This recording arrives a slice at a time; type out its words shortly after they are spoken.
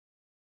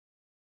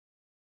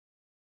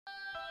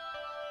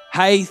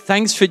Hey,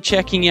 thanks for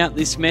checking out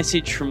this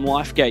message from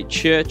Lifegate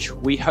Church.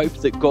 We hope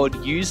that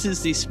God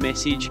uses this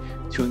message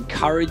to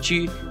encourage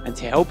you and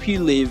to help you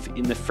live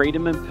in the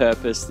freedom and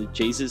purpose that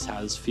Jesus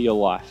has for your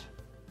life.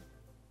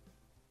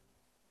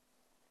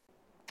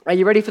 Are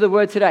you ready for the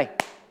word today?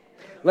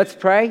 Let's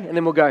pray and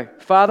then we'll go.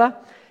 Father,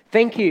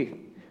 thank you.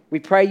 We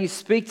pray you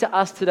speak to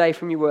us today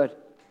from your word.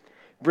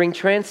 Bring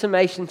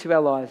transformation to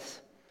our lives.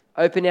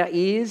 Open our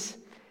ears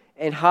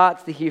and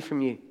hearts to hear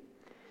from you.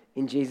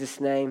 In Jesus'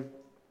 name,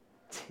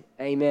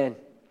 amen.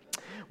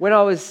 When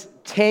I was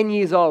 10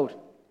 years old,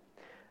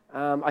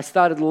 I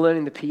started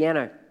learning the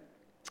piano.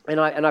 And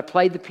I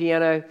played the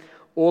piano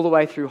all the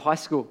way through high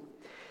school.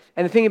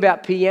 And the thing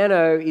about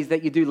piano is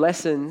that you do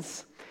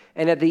lessons,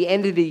 and at the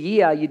end of the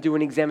year, you do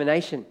an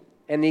examination.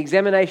 And the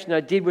examination I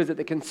did was at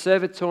the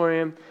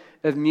Conservatorium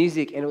of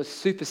Music, and it was a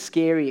super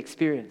scary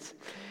experience.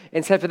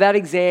 And so for that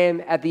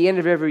exam, at the end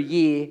of every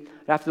year,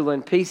 I'd have to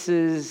learn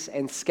pieces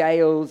and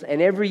scales,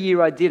 and every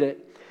year I did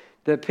it,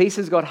 the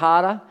pieces got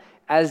harder,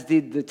 as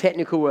did the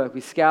technical work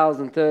with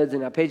scales and thirds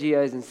and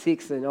arpeggios and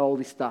sixths and all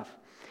this stuff.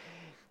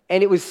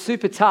 And it was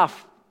super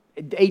tough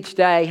each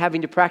day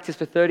having to practice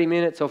for 30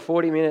 minutes or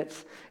 40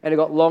 minutes, and it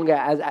got longer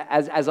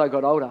as I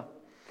got older.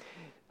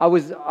 I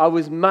would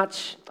have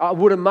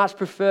much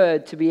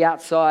preferred to be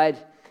outside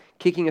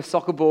kicking a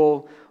soccer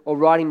ball or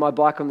riding my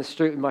bike on the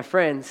street with my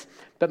friends.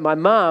 But my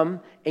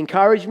mum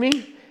encouraged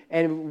me,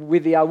 and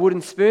with the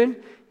wooden spoon,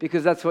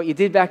 because that's what you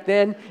did back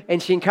then,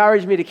 and she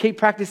encouraged me to keep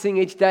practicing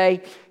each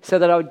day so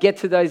that I would get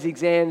to those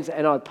exams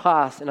and I'd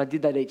pass, and I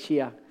did that each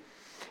year.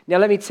 Now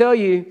let me tell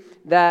you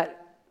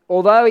that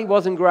although it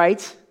wasn't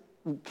great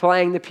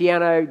playing the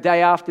piano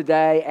day after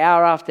day,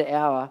 hour after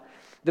hour,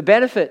 the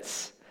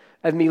benefits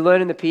of me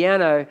learning the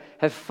piano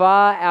have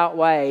far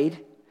outweighed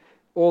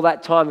all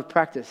that time of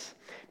practice.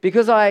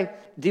 Because I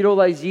did all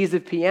those years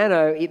of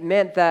piano, it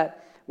meant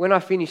that when I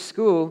finished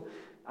school,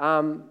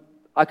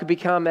 I could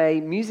become a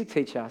music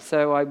teacher.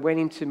 So I went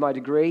into my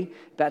degree,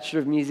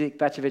 Bachelor of Music,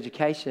 Bachelor of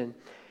Education,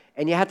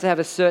 and you had to have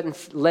a certain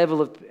level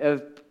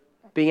of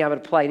being able to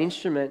play an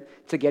instrument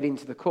to get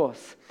into the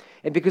course.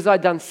 And because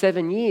I'd done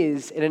 7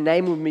 years, it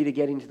enabled me to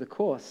get into the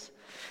course.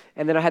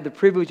 And then I had the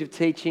privilege of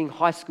teaching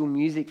high school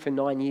music for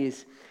 9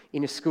 years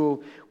in a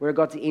school where I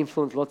got to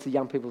influence lots of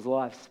young people's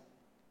lives.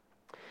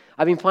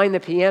 I've been playing the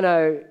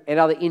piano and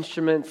other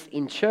instruments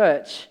in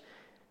church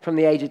from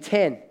the age of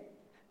 10.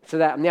 So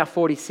that I'm now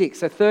 46.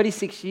 So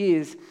 36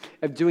 years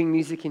of doing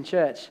music in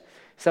church.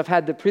 So I've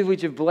had the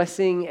privilege of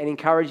blessing and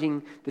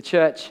encouraging the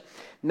church.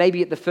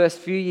 Maybe at the first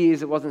few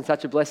years it wasn't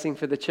such a blessing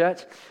for the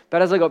church,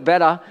 but as I got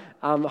better,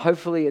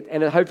 hopefully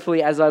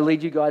as I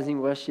lead you guys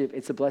in worship,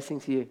 it's a blessing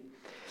to you.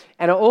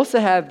 And I also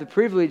have the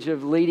privilege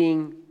of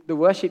leading the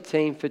worship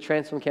team for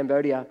Transform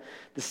Cambodia.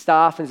 The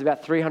staff, and there's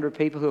about 300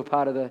 people who are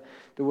part of the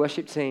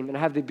worship team, and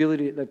I have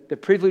the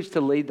privilege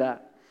to lead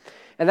that.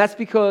 And that's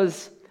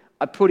because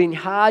I put in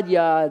hard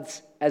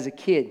yards as a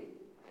kid.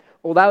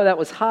 Although that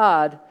was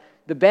hard,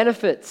 the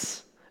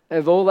benefits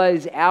of all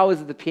those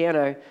hours of the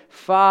piano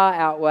far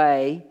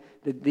outweigh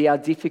the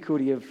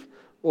difficulty of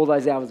all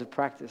those hours of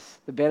practice.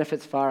 The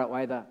benefits far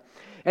outweigh that.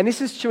 And this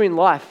is true in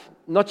life,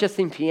 not just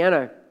in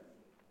piano.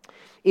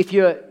 If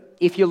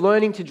you're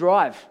learning to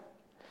drive,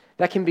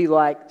 that can be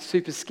like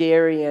super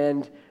scary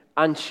and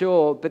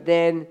unsure, but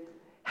then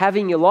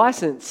having your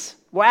license,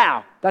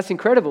 wow, that's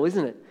incredible,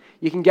 isn't it?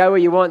 You can go where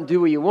you want, do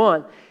what you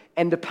want.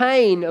 And the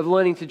pain of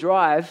learning to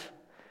drive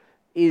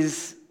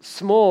is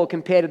small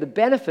compared to the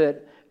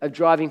benefit of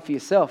driving for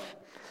yourself.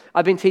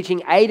 I've been teaching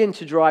Aiden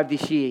to drive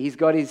this year. He's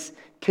got his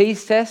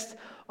keys test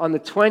on the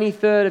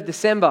 23rd of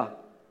December.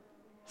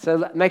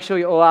 So make sure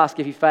you all ask.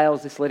 If he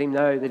fails, just let him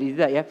know that he did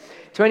that, yeah?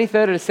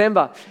 23rd of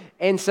December.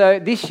 And so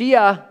this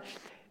year,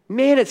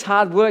 man, it's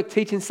hard work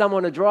teaching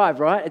someone to drive,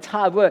 right? It's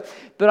hard work.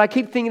 But I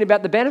keep thinking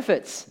about the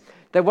benefits.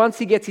 That once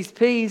he gets his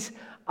P's,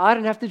 I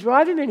don't have to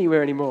drive him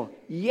anywhere anymore.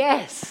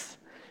 Yes!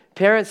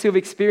 Parents who have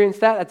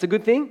experienced that, that's a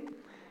good thing?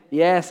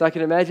 Yes, I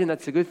can imagine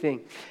that's a good thing.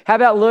 How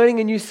about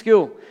learning a new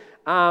skill?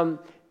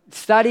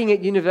 Studying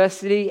at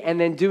university and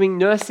then doing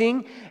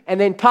nursing and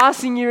then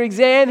passing your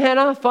exam,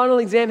 Hannah. Final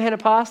exam, Hannah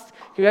passed.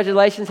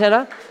 Congratulations,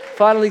 Hannah.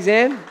 Final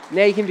exam.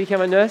 Now you can become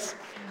a nurse.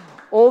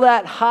 All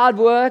that hard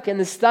work and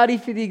the study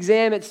for the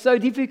exam, it's so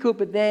difficult,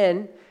 but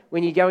then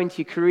when you go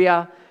into your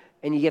career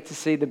and you get to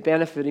see the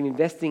benefit of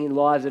investing in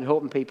lives and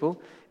helping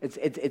people,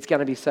 it's going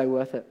to be so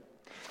worth it.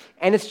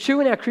 And it's true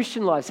in our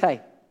Christian lives,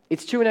 hey.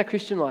 It's true in our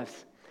Christian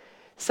lives.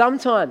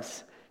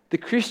 Sometimes the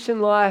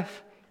Christian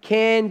life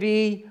can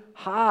be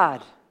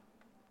hard.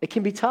 It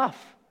can be tough.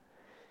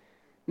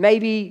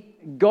 Maybe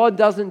God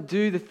doesn't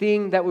do the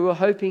thing that we were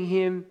hoping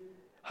him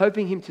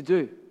to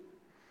do.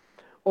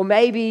 Or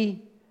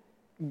maybe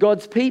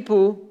God's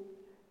people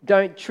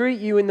don't treat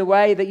you in the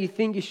way that you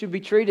think you should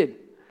be treated.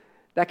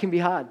 That can be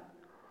hard.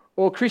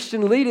 Or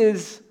Christian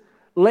leaders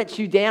let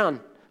you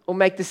down or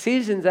make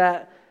decisions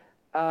that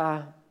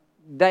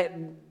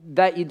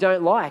you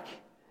don't like.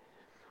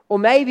 Or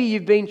maybe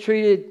you've been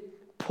treated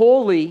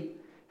poorly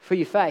for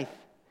your faith.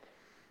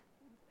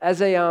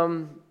 As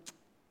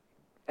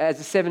as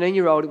a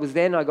 17-year-old, it was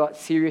then I got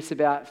serious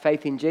about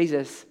faith in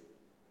Jesus.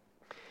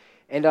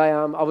 And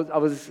I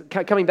was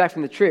coming back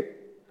from the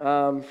trip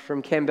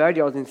from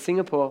Cambodia. I was in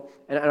Singapore,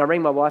 and I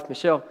rang my wife,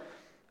 Michelle.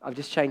 I've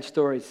just changed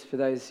stories for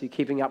those who are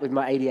keeping up with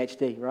my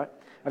ADHD, right?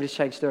 I've just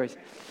changed stories.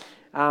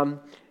 And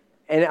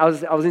I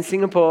was in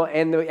Singapore,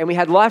 and we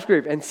had life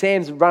group, and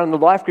Sam's running the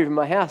life group in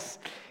my house.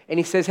 And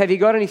he says, "Have you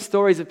got any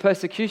stories of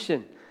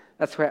persecution?"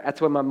 That's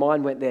where my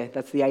mind went there.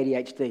 That's the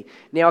ADHD.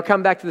 Now I'll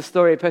come back to the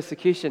story of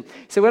persecution.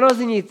 So when I was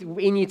in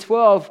year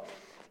 12,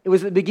 it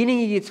was at the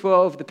beginning of year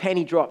 12, the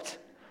penny dropped,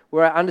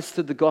 where I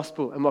understood the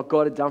gospel and what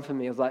God had done for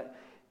me. I was like,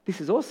 this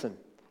is awesome.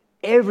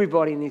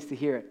 Everybody needs to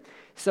hear it.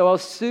 So I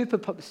was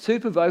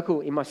super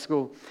vocal in my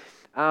school.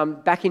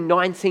 Back in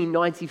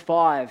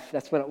 1995,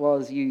 that's when it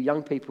was, you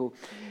young people.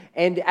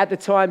 And at the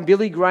time,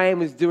 Billy Graham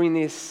was doing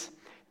this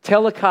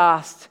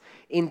telecast,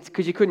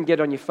 because you couldn't get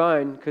on your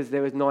phone because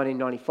there was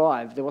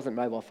 1995. There wasn't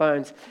mobile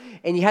phones.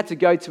 And you had to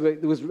go to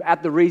it. It was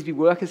at the Revesby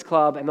Workers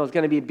Club, and there was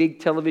going to be a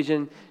big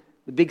television,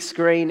 the big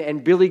screen,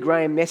 and Billy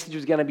Graham message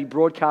was going to be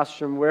broadcast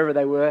from wherever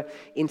they were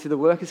into the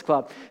Workers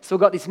Club. So I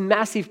got this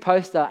massive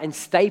poster and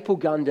staple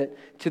gunned it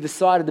to the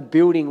side of the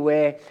building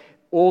where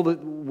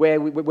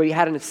we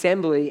had an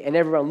assembly, and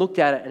everyone looked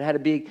at it and had a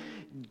big,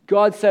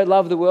 "God so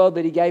loved the world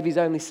that he gave his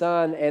only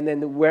son," and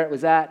then where it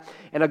was at.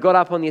 And I got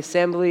up on the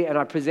assembly and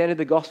I presented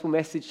the gospel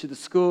message to the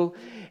school,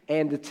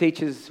 and the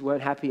teachers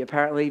weren't happy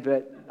apparently,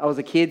 but I was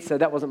a kid, so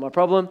that wasn't my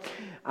problem.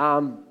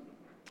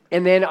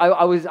 And then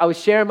I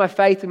was sharing my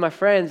faith with my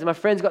friends, and my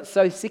friends got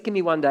so sick of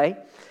me one day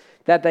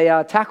that they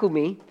tackled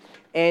me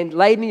and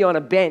laid me on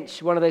a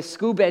bench, one of those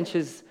school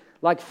benches,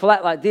 like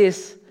flat like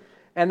this,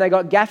 and they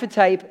got gaffer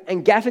tape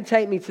and gaffer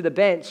taped me to the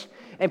bench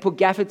and put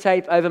gaffer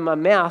tape over my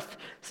mouth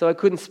so I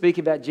couldn't speak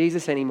about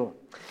Jesus anymore.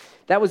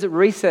 That was at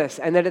recess,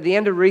 and then at the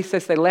end of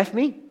recess they left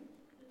me,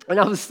 and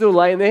I was still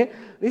laying there.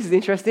 This is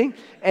interesting.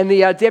 And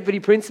the deputy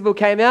principal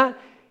came out.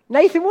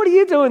 "Nathan, what are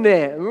you doing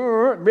there?"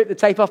 Ripped the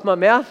tape off my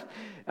mouth.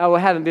 We're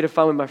having a bit of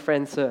fun with my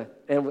friends, sir,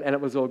 and it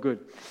was all good.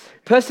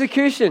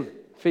 Persecution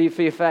for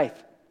your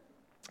faith.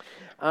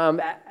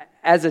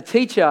 As a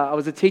teacher, I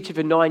was a teacher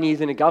for 9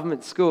 years in a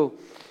government school,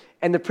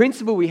 and the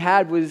principal we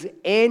had was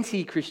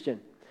anti-Christian.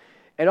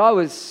 And I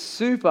was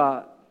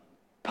super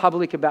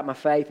public about my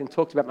faith and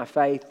talked about my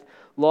faith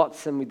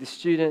lots and with the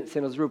students,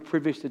 and I was real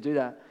privileged to do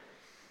that.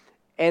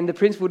 And the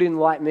principal didn't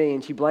like me,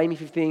 and she blamed me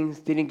for things,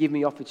 didn't give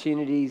me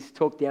opportunities,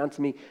 talked down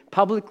to me,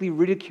 publicly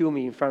ridiculed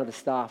me in front of the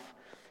staff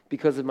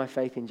because of my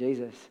faith in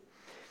Jesus.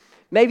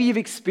 Maybe you've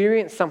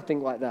experienced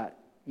something like that.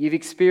 You've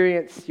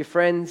experienced your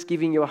friends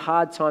giving you a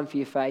hard time for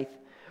your faith,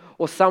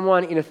 or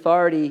someone in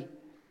authority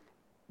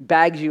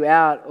bags you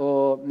out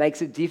or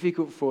makes it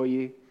difficult for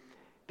you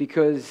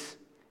because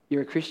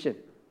you're a Christian.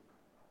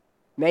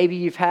 Maybe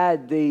you've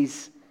had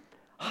these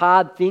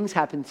hard things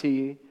happen to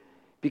you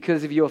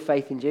because of your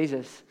faith in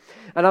Jesus.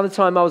 Another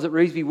time I was at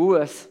Revesby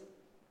Woolworths,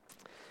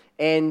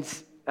 and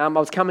I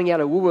was coming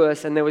out of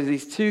Woolworths, and there was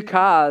these two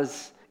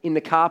cars in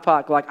the car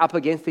park, like up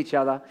against each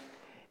other,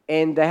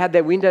 and they had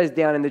their windows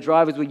down, and the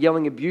drivers were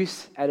yelling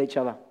abuse at each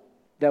other.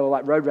 They were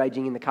like road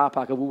raging in the car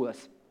park of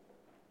Woolworths.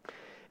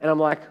 And I'm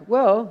like,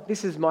 well,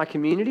 this is my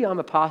community. I'm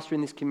a pastor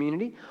in this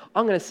community.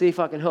 I'm going to see if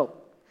I can help.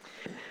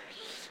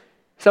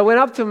 So I went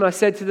up to them and I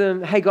said to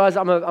them, "Hey guys,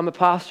 I'm a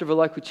pastor of a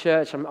local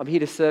church. I'm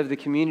here to serve the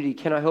community.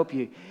 Can I help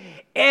you?"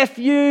 "F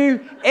you,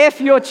 F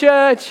your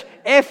church,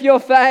 F your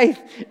faith."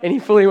 And he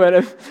fully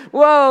went,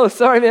 "Whoa,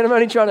 sorry man, I'm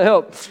only trying to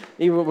help."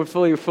 He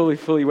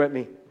fully went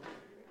me.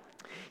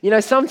 You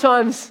know,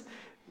 sometimes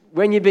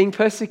when you're being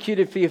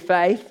persecuted for your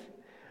faith,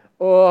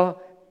 or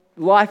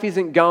life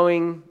isn't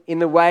going in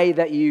the way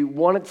that you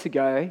want it to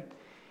go,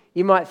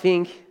 you might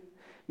think,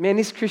 man,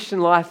 this Christian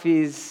life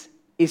is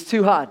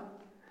too hard.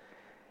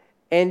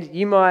 And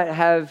you might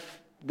have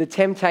the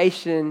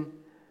temptation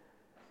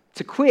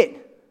to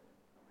quit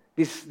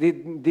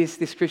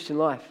this Christian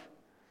life.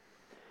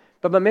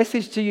 But my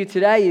message to you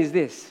today is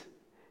this: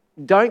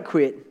 don't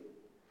quit,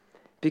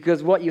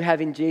 because what you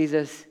have in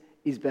Jesus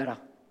is better.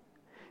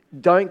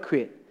 Don't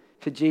quit,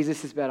 for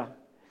Jesus is better.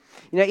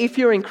 You know, if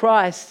you're in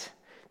Christ,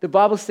 the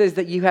Bible says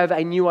that you have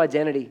a new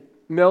identity.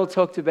 Mel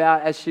talked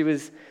about, as she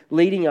was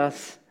leading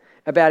us,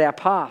 about our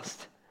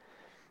past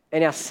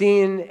and our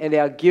sin and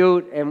our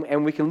guilt,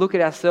 and we can look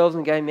at ourselves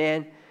and go,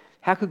 man,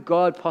 how could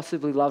God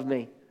possibly love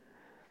me?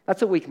 That's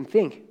what we can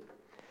think.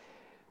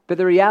 But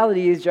the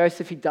reality is,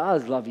 Joseph, he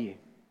does love you.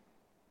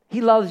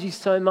 He loves you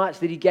so much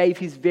that he gave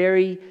his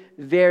very,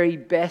 very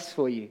best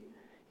for you.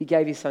 He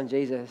gave his son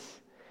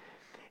Jesus.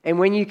 And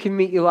when you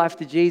commit your life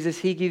to Jesus,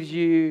 he gives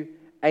you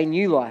a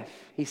new life.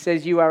 He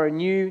says you are a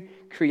new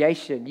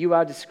creation. You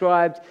are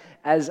described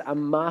as a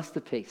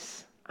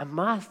masterpiece. A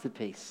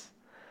masterpiece.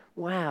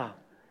 Wow.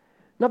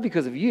 Not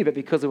because of you, but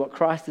because of what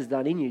Christ has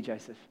done in you,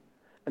 Joseph.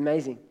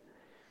 Amazing.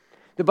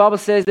 The Bible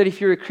says that if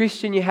you're a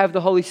Christian, you have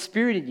the Holy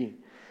Spirit in you.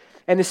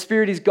 And the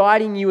Spirit is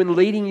guiding you and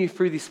leading you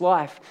through this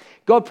life.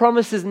 God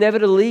promises never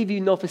to leave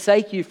you nor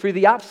forsake you through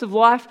the ups of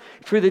life,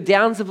 through the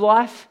downs of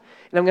life.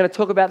 And I'm going to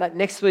talk about that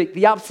next week.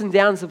 The ups and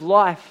downs of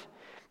life.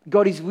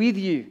 God is with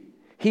you.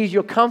 He is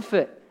your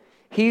comfort.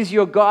 He's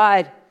your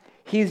guide.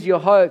 He's your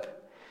hope.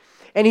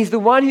 And He's the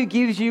one who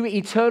gives you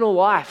eternal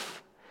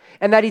life.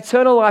 And that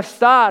eternal life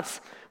starts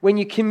when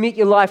you commit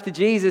your life to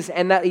Jesus,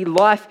 and that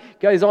life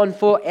goes on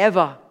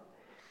forever.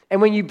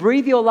 And when you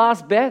breathe your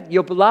last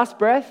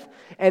breath,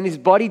 and this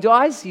body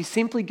dies, you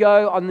simply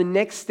go on the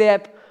next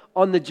step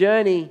on the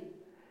journey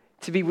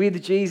to be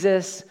with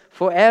Jesus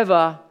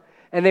forever.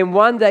 And then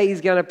one day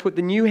He's going to put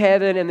the new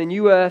heaven and the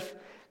new earth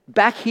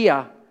back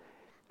here.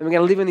 And we're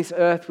going to live on this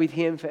earth with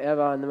Him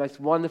forever in the most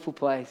wonderful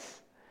place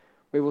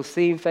where we'll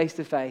see Him face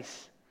to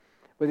face,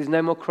 where there's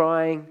no more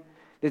crying,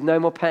 there's no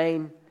more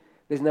pain,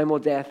 there's no more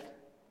death.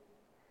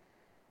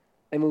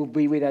 And we'll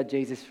be with our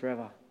Jesus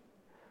forever.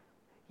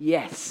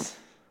 Yes.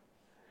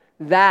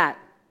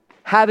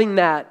 Having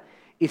that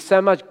is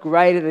so much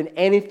greater than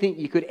anything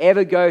you could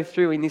ever go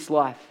through in this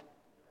life.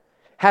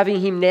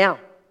 Having Him now,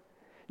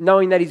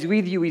 knowing that He's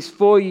with you, He's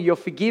for you, you're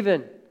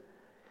forgiven,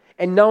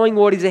 and knowing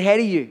what is ahead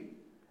of you,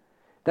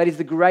 that is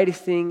the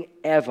greatest thing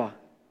ever.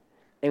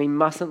 And we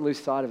mustn't lose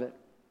sight of it.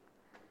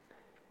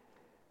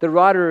 The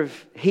writer of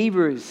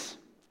Hebrews,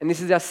 and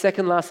this is our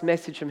second last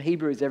message from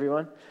Hebrews,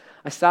 everyone.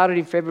 I started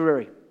in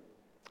February.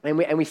 And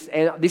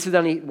this is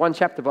only one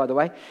chapter, by the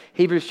way.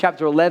 Hebrews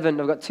chapter 11.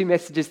 I've got 2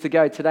 messages to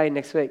go today and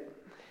next week.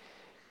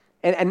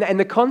 And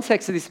the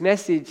context of this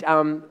message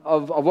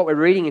of what we're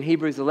reading in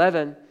Hebrews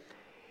 11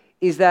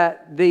 is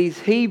that these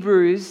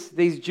Hebrews,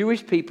 these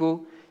Jewish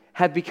people,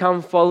 have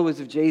become followers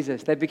of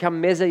Jesus. They've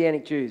become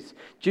Messianic Jews,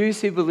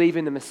 Jews who believe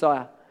in the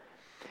Messiah.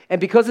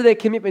 And because of their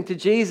commitment to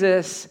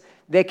Jesus,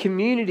 their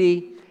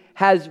community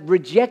has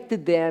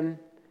rejected them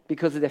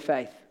because of their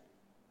faith.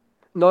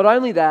 Not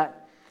only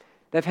that,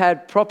 they've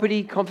had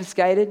property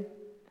confiscated.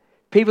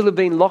 People have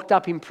been locked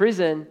up in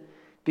prison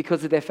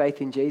because of their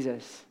faith in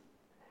Jesus.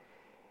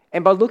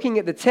 And by looking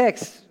at the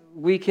text,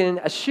 we can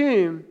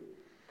assume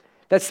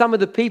that some of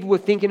the people were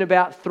thinking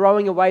about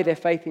throwing away their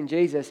faith in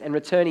Jesus and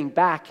returning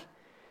back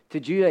to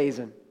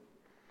Judaism.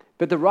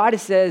 But the writer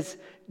says,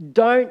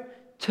 don't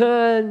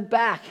turn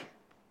back.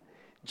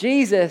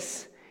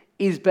 Jesus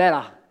is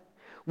better.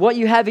 What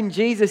you have in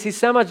Jesus is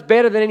so much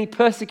better than any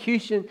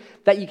persecution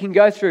that you can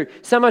go through,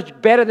 so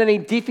much better than any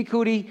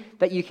difficulty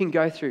that you can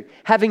go through.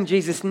 Having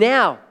Jesus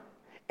now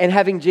and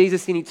having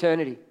Jesus in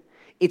eternity,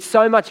 it's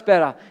so much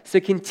better. So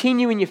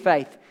continue in your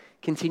faith,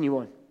 continue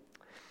on.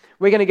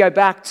 We're going to go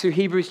back to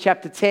Hebrews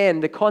chapter 10,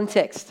 the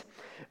context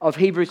of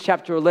Hebrews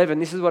chapter 11.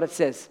 This is what it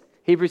says,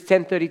 Hebrews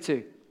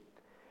 10:32.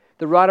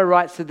 The writer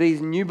writes to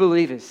these new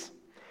believers,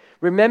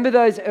 remember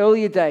those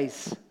earlier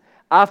days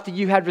after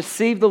you had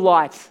received the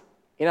light.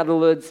 In other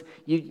words,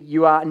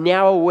 you are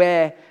now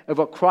aware of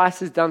what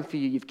Christ has done for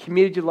you. You've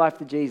committed your life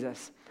to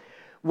Jesus.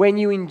 When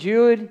you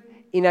endured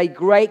in a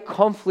great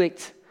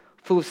conflict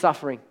full of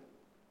suffering.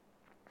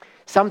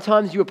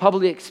 Sometimes you were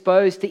publicly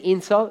exposed to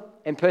insult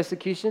and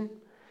persecution.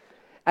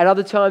 At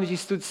other times you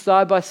stood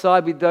side by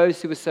side with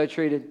those who were so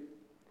treated.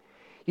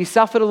 You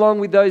suffered along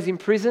with those in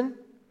prison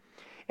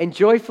and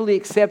joyfully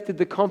accepted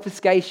the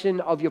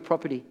confiscation of your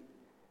property.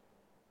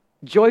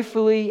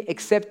 Joyfully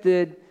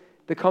accepted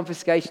the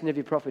confiscation of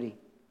your property.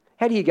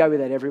 How do you go with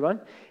that, everyone?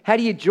 How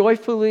do you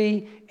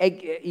joyfully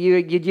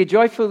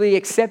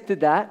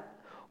accepted that?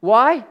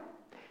 Why?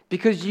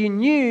 Because you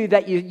knew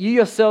that you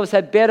yourselves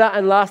had better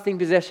and lasting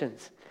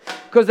possessions.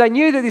 Because they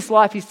knew that this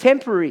life is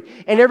temporary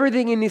and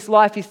everything in this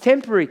life is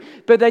temporary.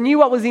 But they knew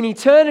what was in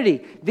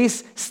eternity,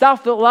 this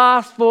stuff that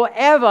lasts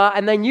forever.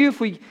 And they knew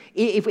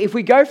if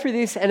we go through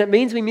this and it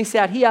means we miss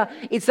out here,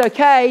 it's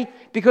okay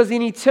because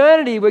in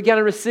eternity we're going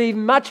to receive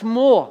much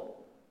more.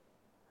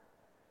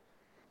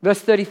 Verse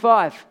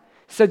 35.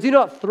 So do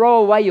not throw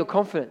away your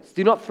confidence.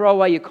 Do not throw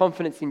away your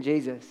confidence in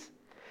Jesus,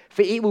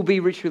 for it will be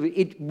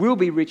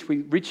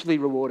richly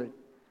rewarded.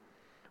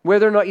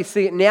 Whether or not you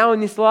see it now in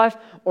this life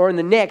or in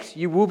the next,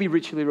 you will be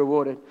richly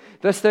rewarded.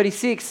 Verse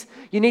 36,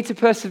 you need to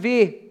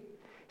persevere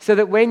so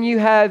that when you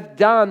have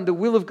done the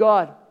will of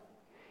God,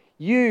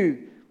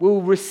 you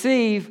will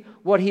receive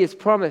what He has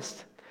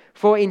promised.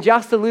 For in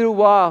just a little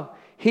while,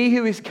 He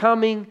who is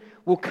coming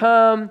will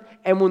come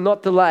and will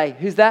not delay.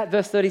 Who's that?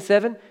 Verse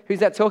 37. Who's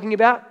that talking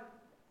about?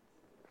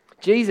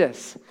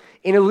 Jesus.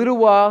 In a little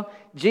while,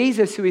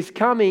 Jesus who is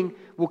coming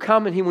will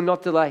come and He will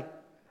not delay.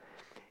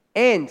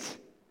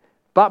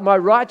 But my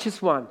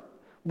righteous one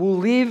will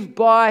live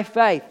by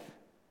faith.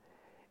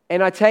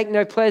 And I take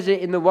no pleasure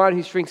in the one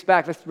who shrinks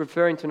back. That's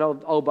referring to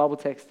an old Bible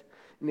text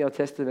in the Old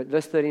Testament.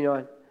 Verse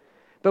 39.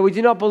 But we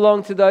do not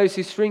belong to those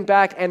who shrink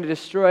back and are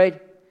destroyed,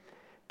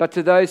 but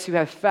to those who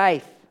have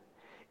faith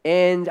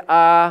and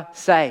are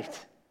saved.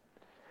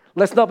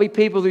 Let's not be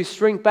people who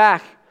shrink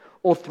back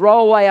or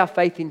throw away our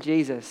faith in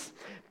Jesus,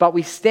 but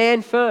we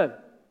stand firm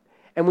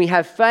and we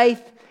have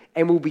faith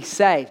and we'll be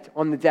saved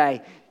on the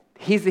day.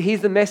 Here's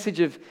the message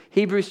of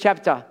Hebrews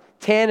chapter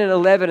 10 and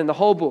 11 and the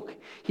whole book.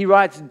 He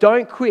writes,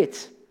 don't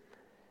quit,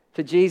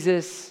 for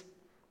Jesus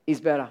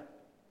is better.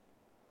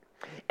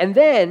 And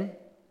then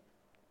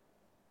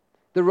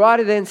the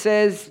writer then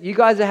says, you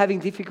guys are having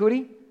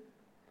difficulty.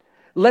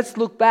 Let's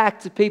look back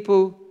to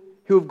people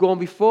who have gone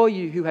before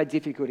you who had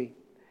difficulty,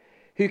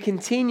 who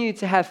continue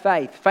to have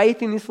faith.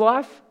 Faith in this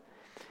life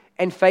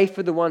and faith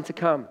for the one to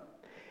come.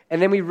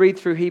 And then we read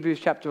through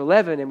Hebrews chapter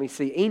 11 and we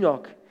see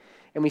Enoch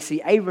and we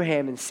see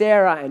Abraham and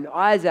Sarah and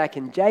Isaac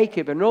and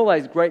Jacob and all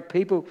those great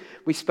people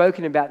we've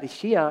spoken about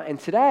this year. And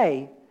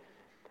today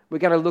we're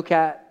going to look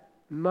at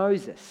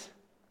Moses.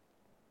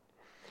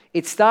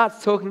 It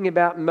starts talking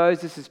about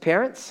Moses'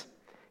 parents,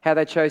 how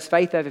they chose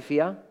faith over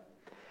fear.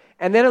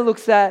 And then it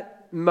looks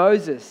at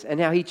Moses and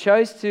how he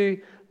chose to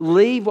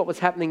leave what was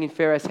happening in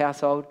Pharaoh's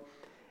household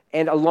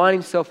and align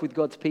himself with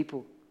God's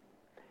people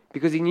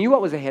because he knew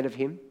what was ahead of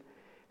him,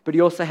 but he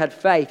also had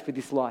faith for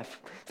this life.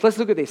 So let's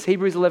look at this.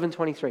 Hebrews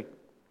 11:23.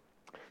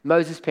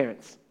 Moses'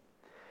 parents.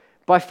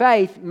 By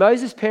faith,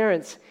 Moses'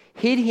 parents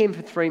hid him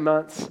for 3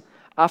 months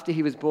after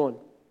he was born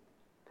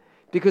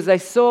because they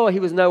saw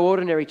he was no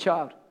ordinary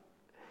child.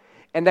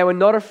 And they were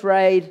not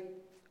afraid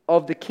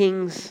of the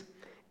king's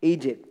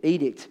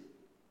edict.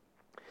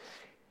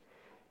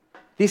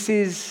 This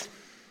is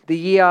the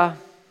year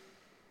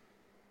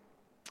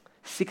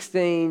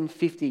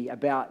 1650,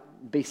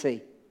 about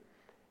BC.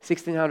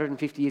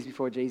 1650 years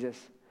before Jesus.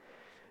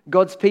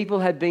 God's people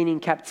had been in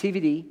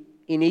captivity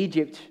in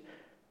Egypt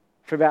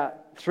for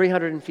about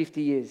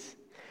 350 years.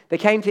 They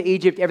came to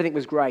Egypt, everything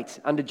was great.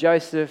 Under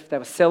Joseph, they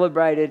were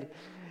celebrated.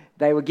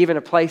 They were given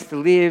a place to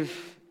live.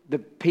 The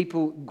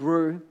people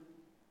grew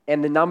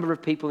and the number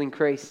of people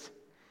increased.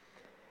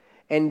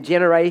 And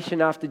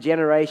generation after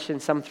generation,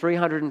 some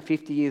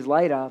 350 years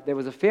later, there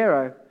was a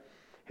Pharaoh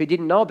who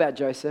didn't know about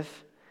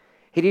Joseph.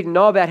 He didn't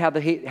know about how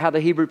the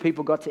Hebrew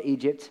people got to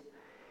Egypt.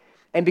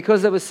 And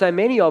because there were so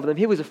many of them,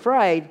 he was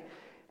afraid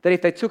that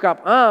if they took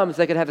up arms,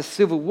 they could have a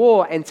civil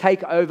war and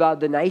take over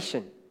the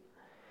nation.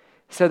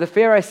 So the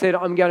Pharaoh said,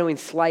 I'm going to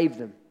enslave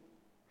them.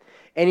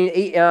 And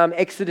in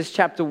Exodus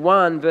chapter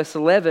 1, verse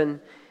 11,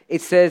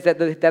 it says that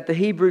the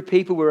Hebrew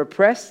people were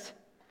oppressed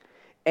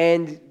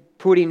and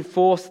put in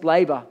forced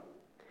labor.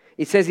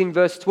 It says in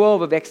verse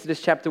 12 of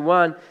Exodus chapter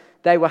 1,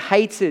 they were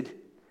hated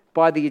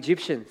by the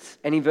Egyptians.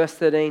 And in verse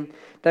 13,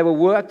 they were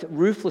worked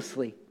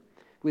ruthlessly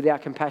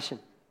without compassion.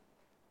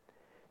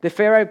 The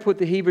Pharaoh put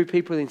the Hebrew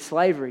people in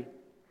slavery.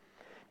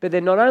 But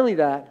then not only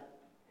that,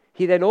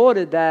 he then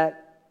ordered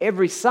that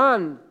every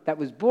son that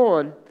was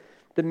born,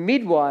 the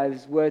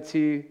midwives were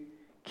to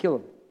kill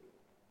him.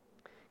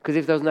 Because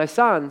if there was no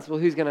sons, well,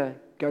 who's going to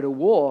go to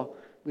war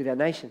with our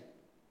nation?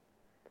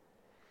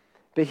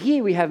 But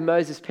here we have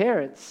Moses'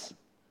 parents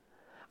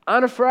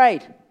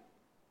unafraid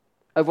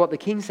of what the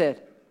king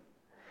said.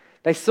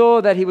 They saw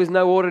that he was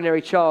no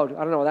ordinary child. I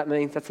don't know what that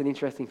means. That's an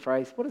interesting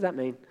phrase. What does that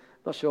mean?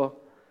 Not sure.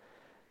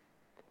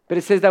 But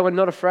it says they were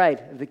not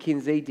afraid of the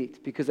king's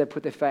edict because they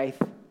put their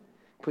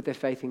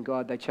faith in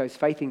God. They chose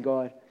faith in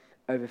God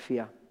over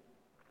fear.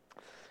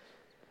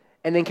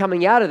 And then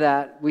coming out of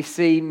that, we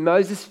see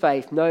Moses'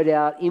 faith, no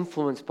doubt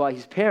influenced by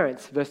his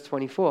parents. Verse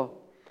 24.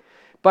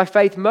 By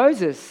faith,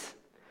 Moses,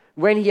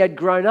 when he had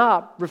grown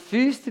up,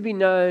 refused to be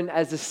known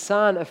as the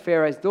son of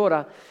Pharaoh's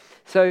daughter.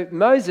 So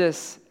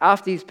Moses,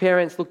 after his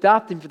parents looked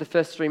after him for the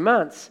first 3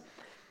 months,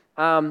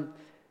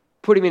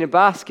 put him in a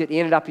basket. He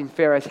ended up in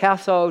Pharaoh's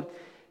household.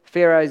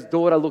 Pharaoh's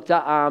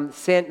daughter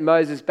sent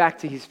Moses back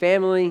to his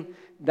family.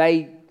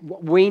 They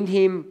weaned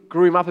him,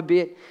 grew him up a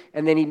bit,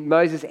 and then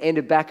Moses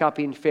ended back up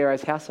in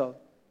Pharaoh's household.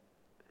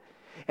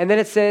 And then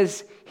it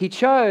says, he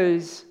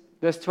chose,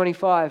 verse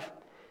 25,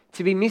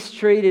 to be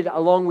mistreated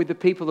along with the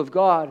people of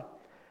God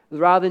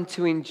rather than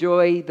to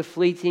enjoy the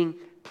fleeting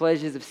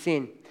pleasures of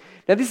sin.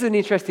 Now, this is an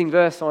interesting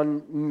verse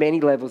on many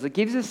levels. It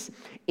gives us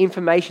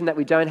information that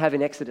we don't have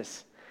in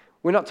Exodus.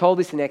 We're not told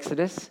this in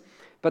Exodus,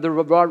 but the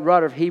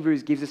writer of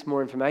Hebrews gives us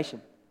more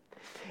information.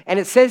 And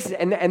it says,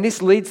 and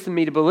this leads to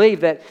me to believe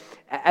that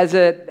as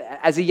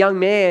a young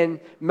man,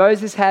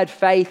 Moses had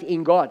faith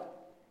in God.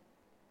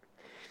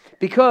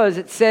 Because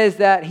it says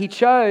that he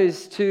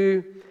chose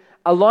to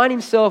align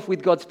himself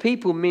with God's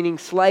people, meaning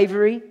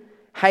slavery,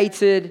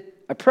 hated,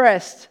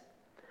 oppressed,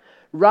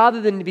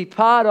 rather than to be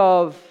part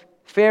of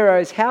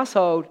Pharaoh's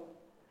household,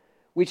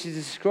 which is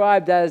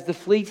described as the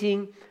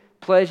fleeting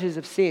pleasures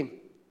of sin.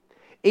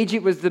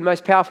 Egypt was the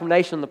most powerful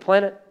nation on the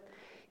planet.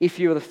 If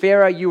you were the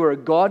Pharaoh, you were a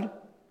god.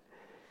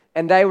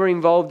 And they were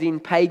involved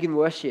in pagan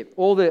worship.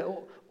 All the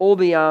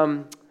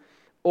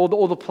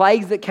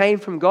plagues that came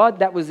from God,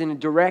 that was in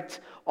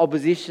direct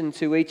opposition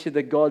to each of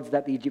the gods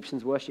that the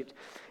Egyptians worshipped.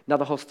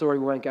 Another whole story,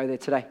 we won't go there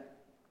today.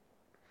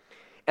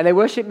 And they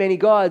worshipped many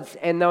gods,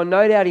 and they were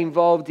no doubt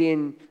involved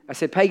in,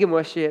 pagan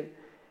worship,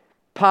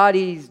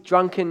 parties,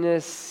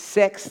 drunkenness,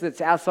 sex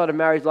that's outside of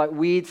marriage, like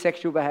weird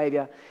sexual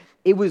behavior.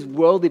 It was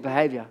worldly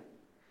behavior.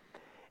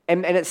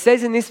 And it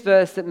says in this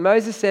verse that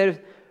Moses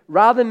said,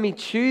 rather than me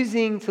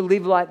choosing to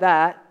live like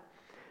that,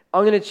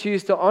 I'm going to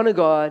choose to honor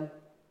God,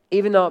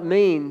 even though it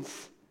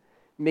means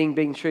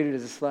being treated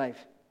as a slave.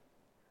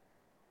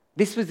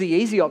 This was the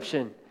easy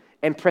option,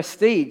 and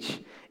prestige,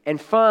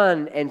 and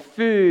fun, and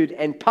food,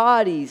 and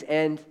parties,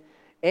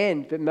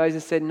 but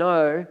Moses said,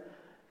 no,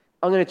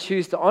 I'm going to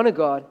choose to honor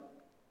God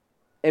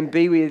and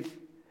be with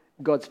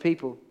God's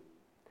people.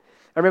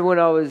 I remember when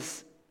I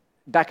was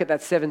back at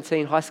that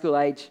 17 high school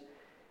age,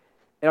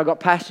 and I got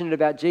passionate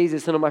about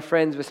Jesus, and all my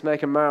friends were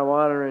smoking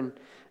marijuana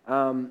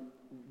and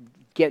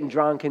getting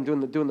drunk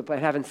and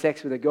having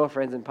sex with their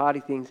girlfriends and party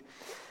things.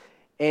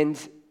 And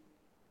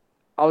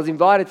I was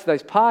invited to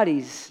those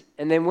parties,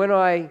 and then when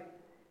I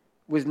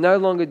was no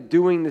longer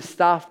doing the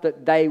stuff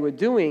that they were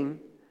doing,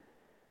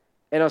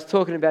 and I was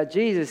talking about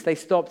Jesus, they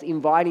stopped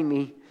inviting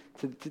me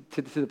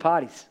to the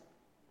parties.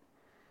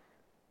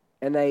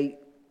 And they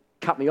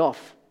cut me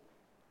off.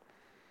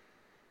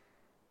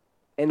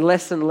 And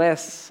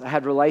less I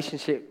had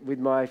relationship with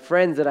my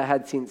friends that I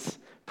had since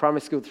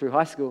primary school through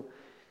high school,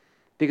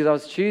 because I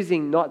was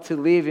choosing not to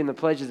live in the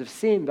pleasures of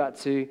sin, but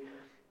to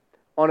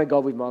honor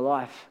God with my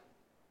life.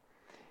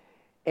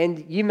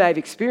 And you may have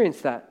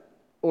experienced that.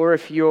 Or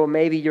if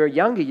maybe you're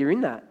younger, you're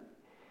in that.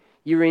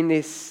 You're in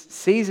this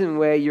season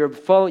where you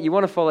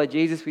want to follow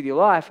Jesus with your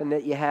life, and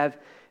that you have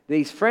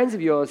these friends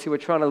of yours who are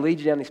trying to lead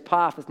you down this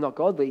path that's not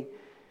godly.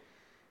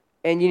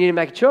 And you need to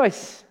make a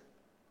choice.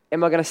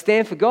 Am I going to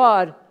stand for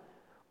God,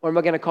 or am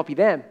I going to copy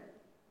them?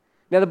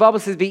 Now, the Bible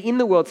says be in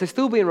the world, so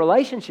still be in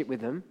relationship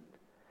with them,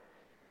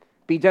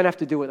 but you don't have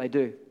to do what they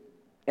do.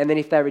 And then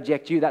if they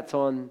reject you, that's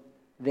on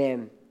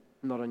them,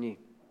 not on you.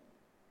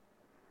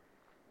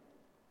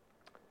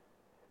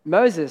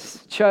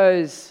 Moses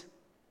chose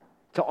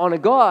to honor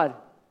God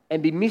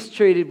and be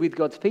mistreated with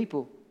God's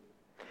people.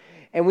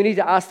 And we need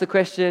to ask the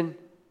question,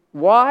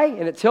 why?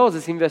 And it tells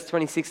us in verse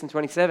 26 and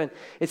 27.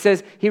 It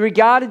says, he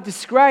regarded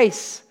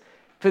disgrace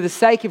for the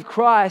sake of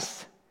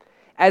Christ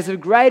as of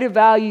greater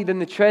value than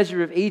the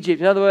treasure of Egypt.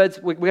 In other words,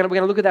 we're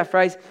going to look at that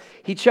phrase.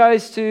 He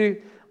chose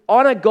to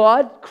honor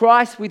God,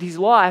 Christ, with his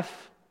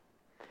life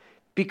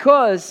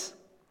because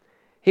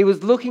he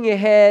was looking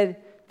ahead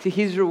to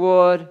his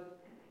reward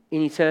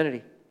in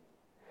eternity.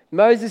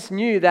 Moses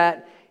knew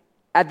that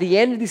at the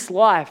end of this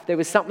life, there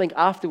was something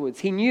afterwards.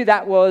 He knew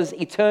that was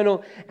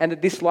eternal and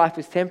that this life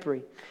was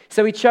temporary.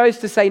 So he chose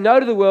to say no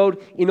to the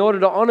world in order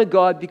to honor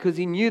God, because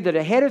he knew that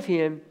ahead of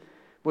him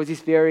was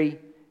this very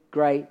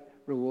great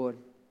reward.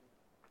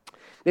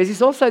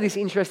 There's also this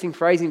interesting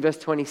phrase in verse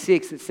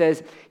 26 that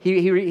says,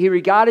 he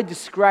regarded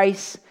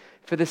disgrace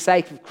for the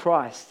sake of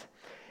Christ.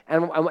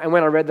 And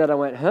when I read that, I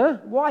went,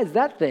 why is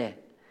that there?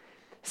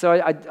 So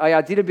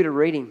I did a bit of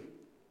reading,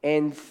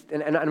 and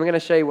I'm going to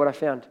show you what I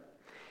found.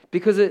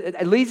 Because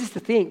it leads us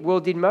to think, well,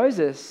 did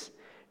Moses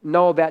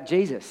know about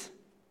Jesus?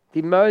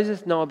 Did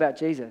Moses know about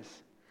Jesus?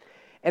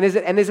 And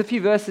there's a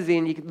few verses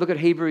in, you can look at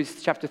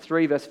Hebrews chapter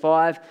 3, verse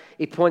 5.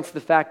 It points to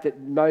the fact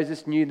that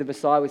Moses knew the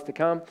Messiah was to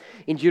come.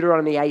 In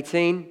Deuteronomy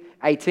 18,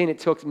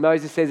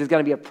 Moses says there's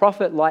going to be a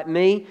prophet like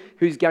me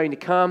who's going to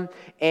come.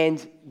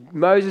 And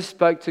Moses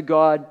spoke to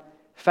God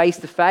face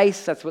to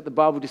face. That's what the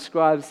Bible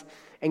describes.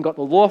 And got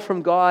the law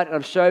from God. And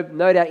I'm sure,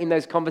 no doubt, in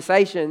those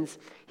conversations,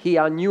 he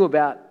knew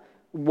about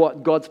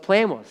what God's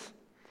plan was.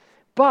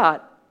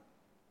 But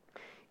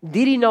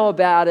did he know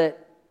about it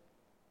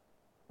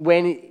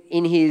when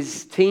in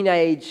his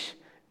teenage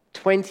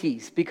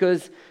 20s?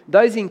 Because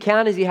those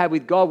encounters he had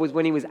with God was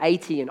when he was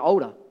 80 and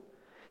older.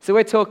 So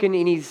we're talking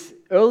in his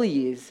early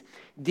years.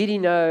 Did he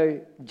know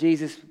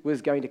Jesus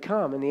was going to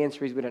come? And the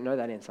answer is we don't know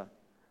that answer.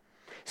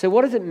 So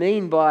what does it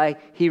mean by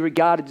he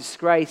regarded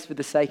disgrace for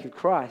the sake of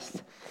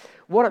Christ?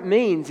 What it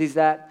means is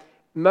that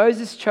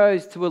Moses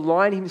chose to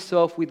align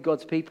himself with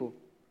God's people.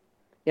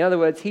 In other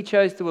words, he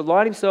chose to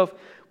align himself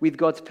with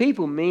God's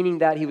people, meaning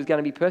that he was going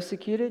to be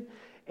persecuted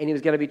and he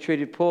was going to be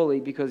treated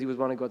poorly because he was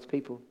one of God's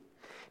people.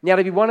 Now,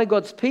 to be one of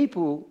God's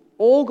people,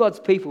 all God's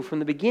people from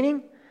the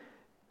beginning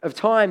of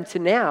time to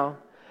now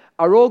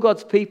are all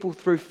God's people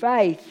through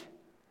faith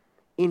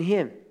in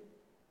him.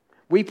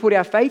 We put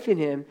our faith in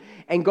him,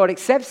 and God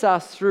accepts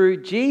us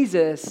through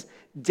Jesus'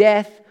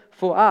 death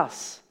for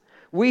us.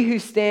 We who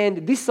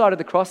stand this side of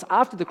the cross,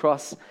 after the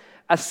cross,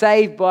 are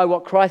saved by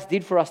what Christ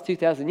did for us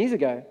 2,000 years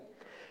ago.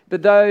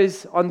 But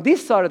those on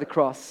this side of the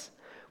cross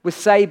were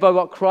saved by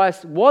what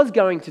Christ was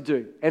going to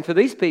do. And for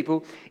these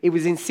people, it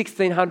was in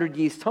 1,600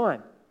 years'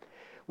 time.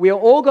 We are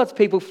all God's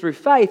people through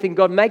faith, and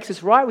God makes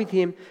us right with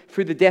him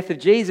through the death of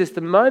Jesus,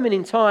 the moment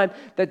in time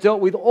that dealt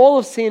with all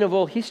of sin of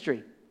all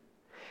history.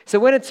 So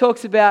when it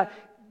talks about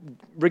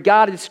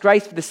regarded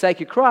disgrace for the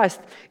sake of Christ,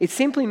 it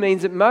simply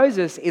means that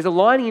Moses is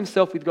aligning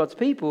himself with God's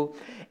people,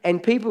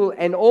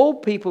 and all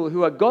people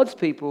who are God's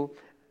people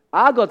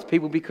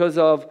because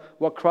of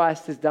what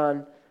Christ has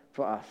done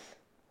for us.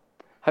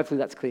 Hopefully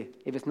that's clear.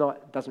 If it's not,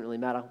 it doesn't really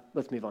matter.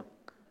 Let's move on.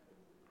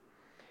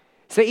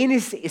 So in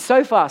this,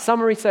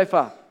 summary so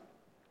far,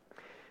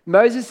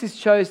 Moses has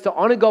chose to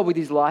honor God with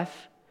his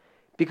life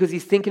because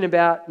he's thinking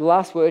about, the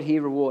last word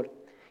here, reward.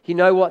 He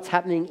knows what's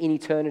happening in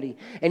eternity.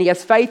 And he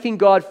has faith in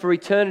God for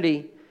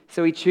eternity,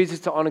 so he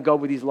chooses to honor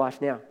God with his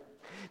life now.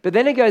 But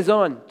then it goes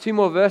on, 2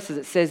 more verses.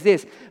 It says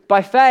this,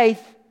 by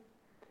faith,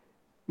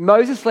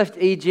 Moses left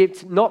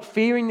Egypt, not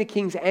fearing the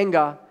king's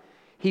anger.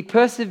 He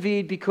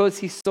persevered because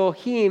he saw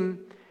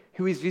him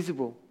who is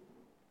visible.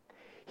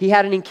 He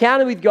had an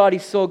encounter with God, he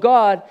saw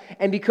God,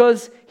 and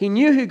because he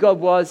knew who God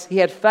was, he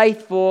had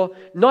faith for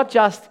not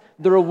just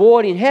the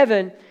reward in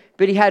heaven,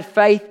 but he had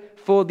faith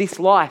for this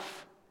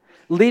life,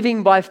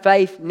 living by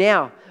faith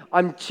now,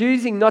 I'm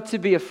choosing not to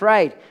be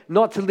afraid,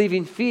 not to live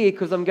in fear,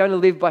 because I'm going to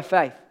live by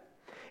faith.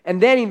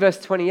 And then in verse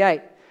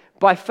 28,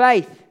 by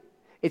faith,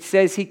 it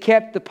says he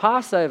kept the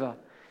Passover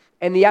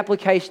and the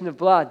application of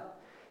blood,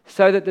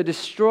 so that the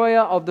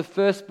destroyer of the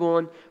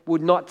firstborn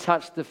would not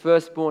touch the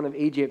firstborn of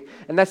Egypt.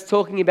 And that's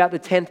talking about the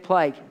 10th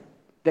plague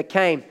that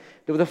came.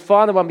 There was the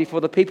final one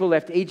before the people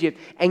left Egypt.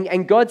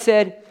 And God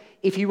said,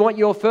 if you want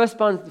your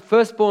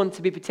firstborn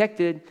to be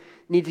protected, you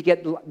need to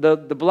get the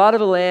blood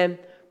of a lamb,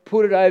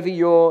 put it over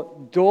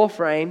your door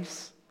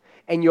frames,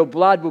 and your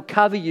blood will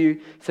cover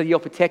you so you're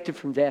protected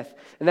from death.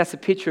 And that's a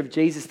picture of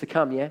Jesus to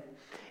come, yeah?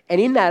 And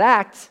in that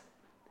act,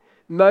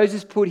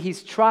 Moses put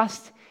his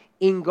trust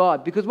in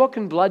God. Because what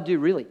can blood do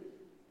really?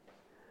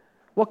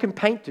 What can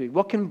paint do?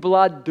 What can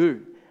blood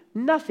do?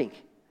 Nothing.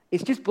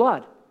 It's just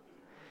blood.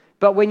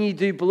 But when you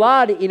do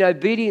blood in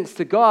obedience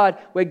to God,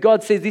 where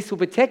God says this will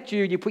protect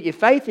you, you put your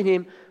faith in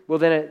him, well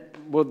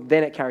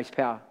then it carries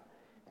power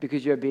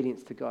because you're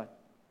obedience to God.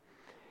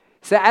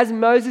 So as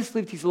Moses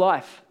lived his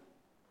life,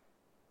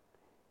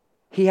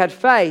 he had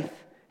faith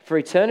for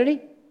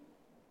eternity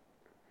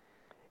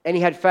and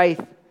he had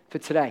faith for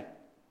today.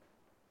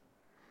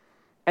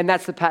 And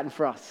that's the pattern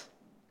for us.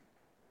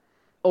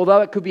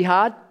 Although it could be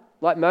hard,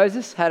 like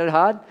Moses had it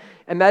hard,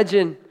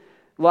 imagine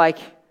like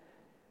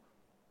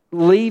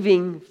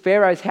leaving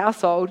Pharaoh's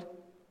household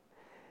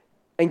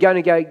and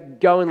going to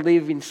go and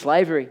live in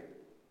slavery.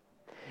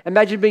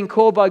 Imagine being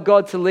called by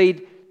God to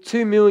lead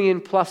 2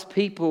 million plus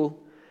people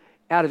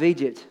out of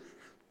Egypt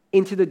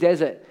into the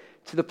desert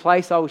to the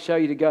place I will show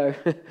you to go.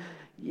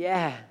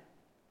 Yeah.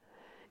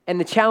 And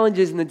the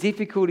challenges and the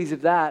difficulties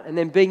of that, and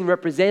then being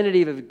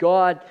representative of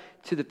God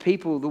to the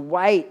people, the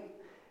weight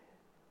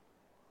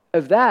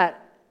of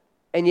that.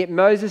 And yet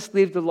Moses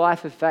lived a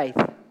life of faith,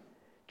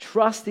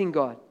 trusting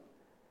God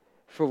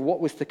for what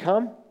was to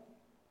come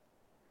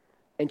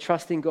and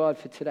trusting God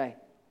for today.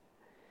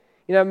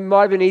 You know, it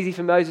might have been easy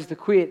for Moses to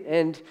quit,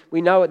 and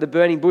we know at the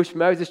burning bush,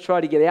 Moses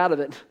tried to get out of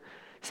it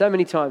so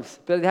many times.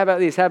 But how about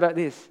this? How about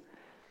this?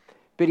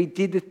 But he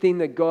did the thing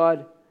that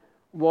God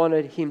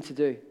wanted him to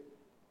do.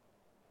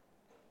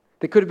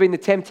 There could have been the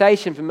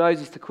temptation for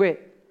Moses to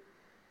quit,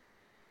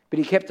 but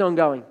he kept on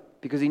going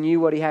because he knew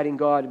what he had in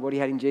God and what he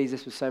had in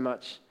Jesus was so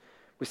much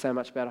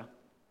better.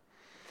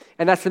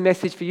 And that's the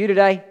message for you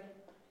today.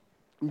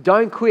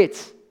 Don't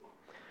quit,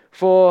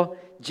 for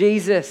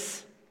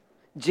Jesus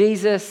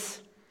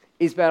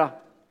is better.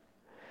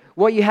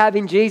 What you have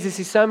in Jesus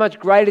is so much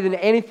greater than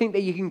anything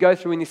that you can go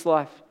through in this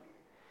life.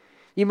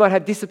 You might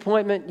have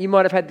disappointment. You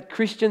might have had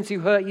Christians who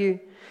hurt you.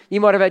 You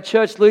might have had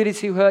church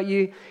leaders who hurt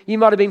you. You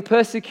might have been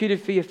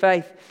persecuted for your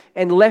faith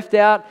and left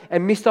out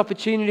and missed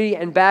opportunity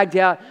and bagged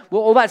out.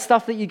 Well, all that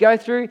stuff that you go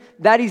through,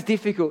 that is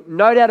difficult.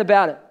 No doubt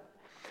about it.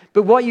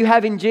 But what you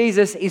have in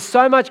Jesus is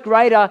so much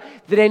greater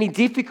than any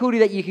difficulty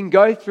that you can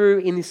go through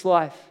in this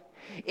life.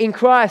 In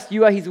Christ,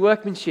 you are his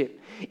workmanship.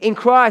 In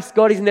Christ,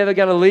 God is never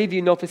going to leave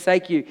you nor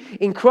forsake you.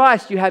 In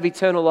Christ, you have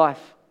eternal life.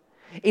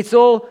 It's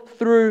all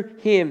through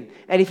him.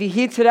 And if you're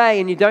here today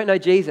and you don't know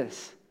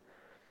Jesus,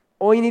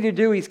 all you need to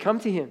do is come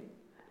to him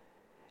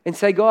and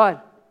say,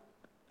 God,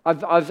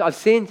 I've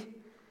sinned.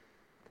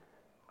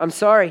 I'm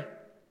sorry.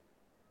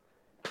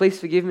 Please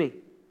forgive me.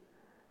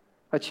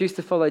 I choose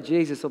to follow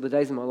Jesus all the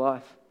days of my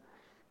life.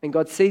 And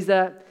God sees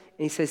that and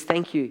he says,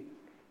 thank you.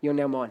 You're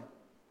now mine.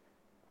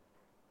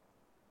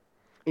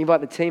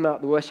 Invite the team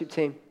up, the worship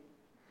team.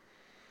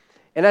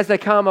 And as they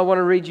come, I want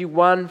to read you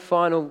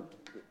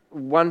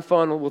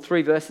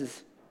three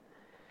verses.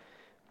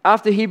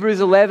 After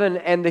Hebrews 11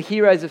 and the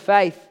heroes of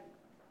faith,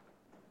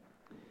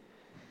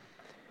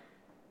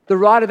 the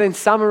writer then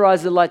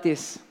summarizes it like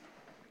this.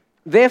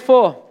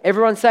 Therefore,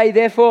 everyone say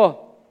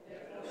therefore.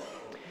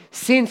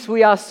 Since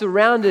we are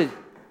surrounded.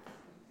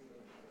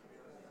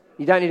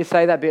 You don't need to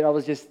say that bit. I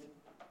was just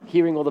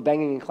hearing all the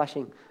banging and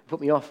clashing. It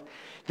put me off.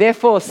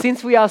 Therefore,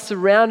 since we are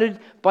surrounded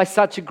by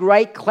such a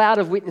great cloud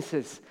of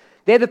witnesses.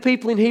 They're the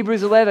people in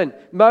Hebrews 11.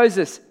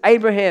 Moses,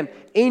 Abraham,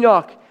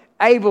 Enoch,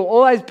 Abel,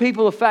 all those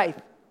people of faith.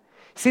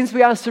 Since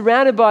we are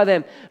surrounded by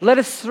them, let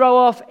us throw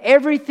off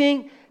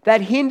everything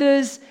that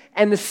hinders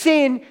and the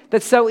sin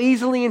that so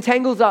easily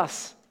entangles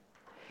us.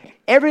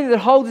 Everything that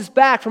holds us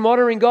back from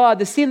honoring God,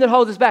 the sin that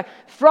holds us back,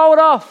 throw it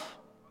off.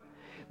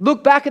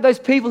 Look back at those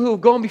people who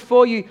have gone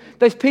before you,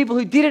 those people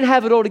who didn't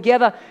have it all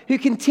together, who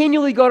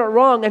continually got it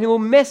wrong and who were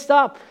messed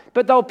up,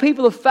 but they were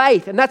people of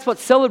faith, and that's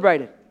what's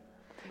celebrated.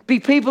 Be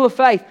people of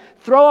faith.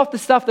 Throw off the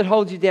stuff that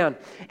holds you down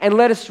and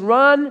let us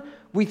run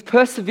with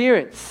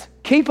perseverance.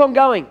 Keep on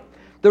going.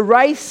 The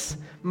race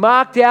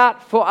marked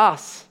out for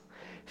us,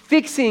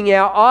 fixing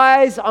our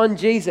eyes on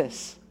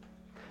Jesus,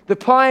 the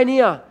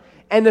pioneer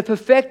and the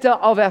perfecter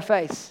of our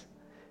faith.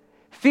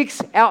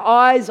 Fix our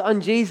eyes on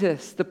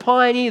Jesus, the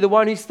pioneer, the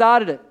one who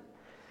started it,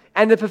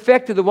 and the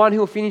perfecter, the one who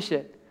will finish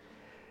it.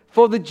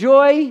 For the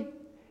joy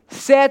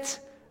set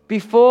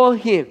before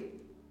him.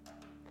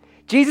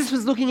 Jesus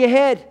was looking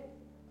ahead.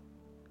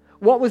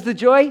 What was the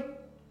joy?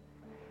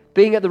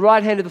 Being at the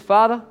right hand of the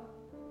Father,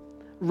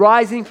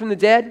 rising from the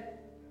dead,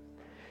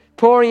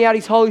 pouring out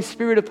his Holy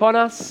Spirit upon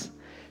us,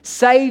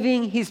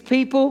 saving his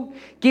people,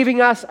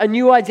 giving us a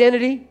new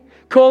identity,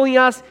 calling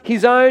us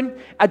his own,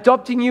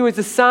 adopting you as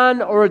a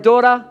son or a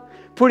daughter,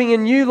 putting a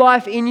new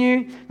life in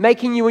you,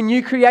 making you a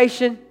new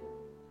creation.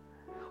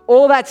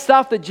 All that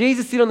stuff that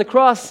Jesus did on the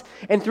cross,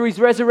 and through his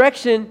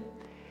resurrection,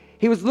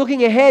 he was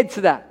looking ahead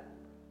to that.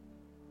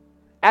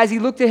 As he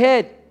looked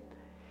ahead,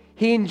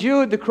 he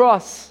endured the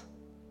cross,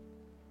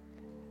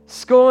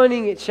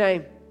 scorning its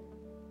shame.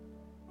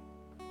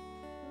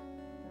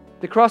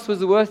 The cross was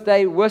the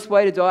worst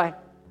way to die.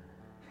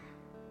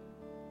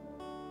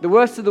 The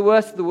worst of the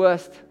worst of the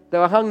worst. They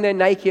were hung there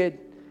naked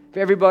for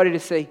everybody to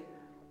see.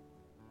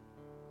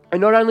 And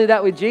not only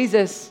that with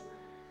Jesus,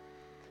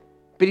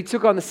 but he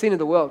took on the sin of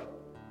the world.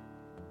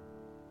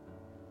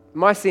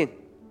 My sin.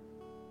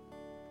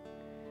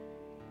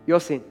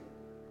 Your sin.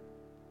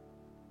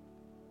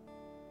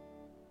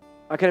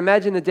 I can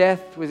imagine the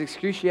death was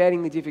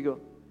excruciatingly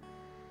difficult.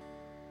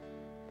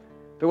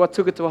 But what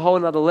took it to a whole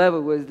another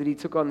level was that he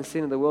took on the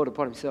sin of the world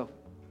upon himself.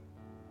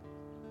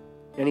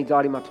 And he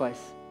died in my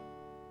place.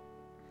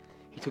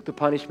 He took the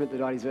punishment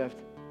that I deserved.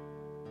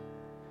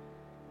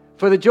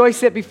 For the joy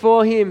set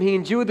before him, he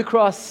endured the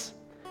cross,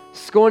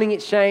 scorning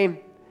its shame,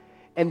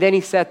 and then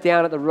he sat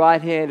down at the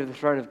right hand of the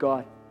throne of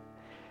God.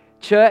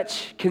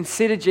 Church,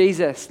 consider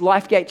Jesus.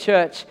 Lifegate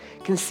Church,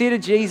 consider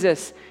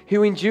Jesus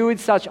who endured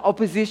such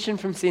opposition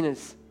from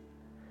sinners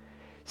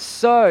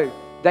so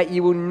that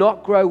you will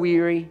not grow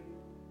weary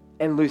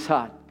and lose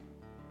heart.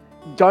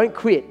 Don't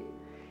quit.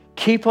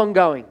 Keep on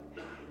going.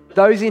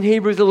 Those in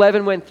Hebrews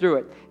 11 went through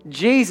it.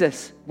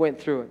 Jesus went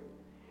through it.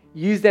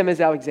 Use them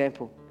as our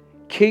example.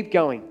 Keep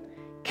going.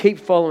 Keep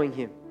following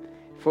him,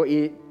 for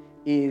it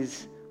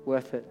is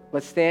worth it.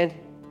 Let's stand,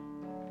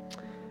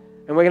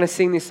 and we're going to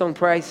sing this song,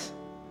 Praise.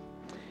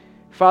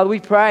 Father, we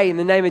pray in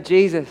the name of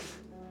Jesus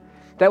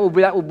that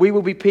we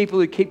will be people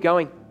who keep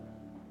going.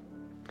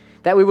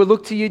 That we will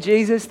look to you,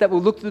 Jesus, that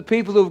we'll look to the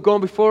people who have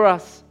gone before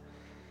us,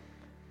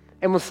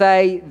 and we'll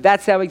say,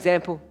 that's our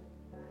example,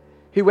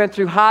 who went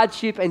through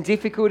hardship and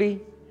difficulty.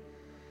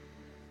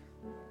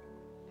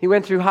 He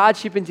went through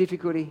hardship and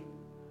difficulty,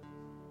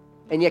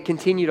 and yet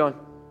continued on.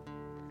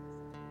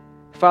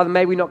 Father,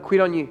 may we not quit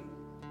on you,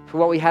 for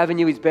what we have in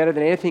you is better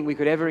than anything we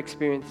could ever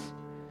experience.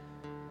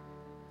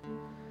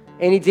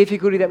 Any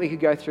difficulty that we could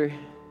go through,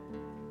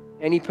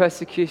 any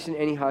persecution,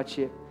 any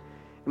hardship,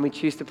 and we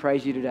choose to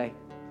praise you today.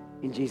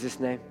 In Jesus'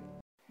 name.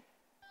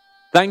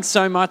 Thanks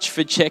so much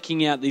for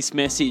checking out this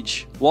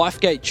message.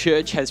 Lifegate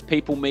Church has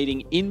people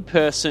meeting in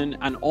person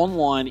and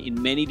online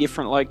in many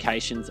different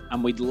locations,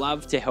 and we'd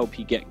love to help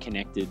you get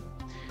connected.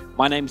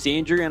 My name's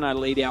Andrew, and I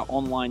lead our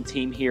online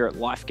team here at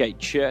Lifegate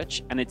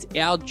Church, and it's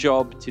our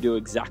job to do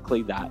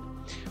exactly that.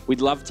 We'd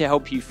love to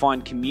help you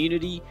find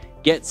community,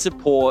 get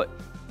support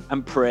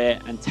and prayer,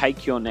 and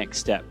take your next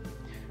step.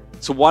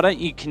 So why don't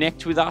you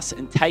connect with us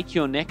and take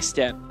your next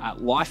step at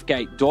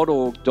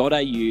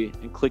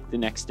lifegate.org.au and click the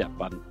next step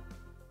button.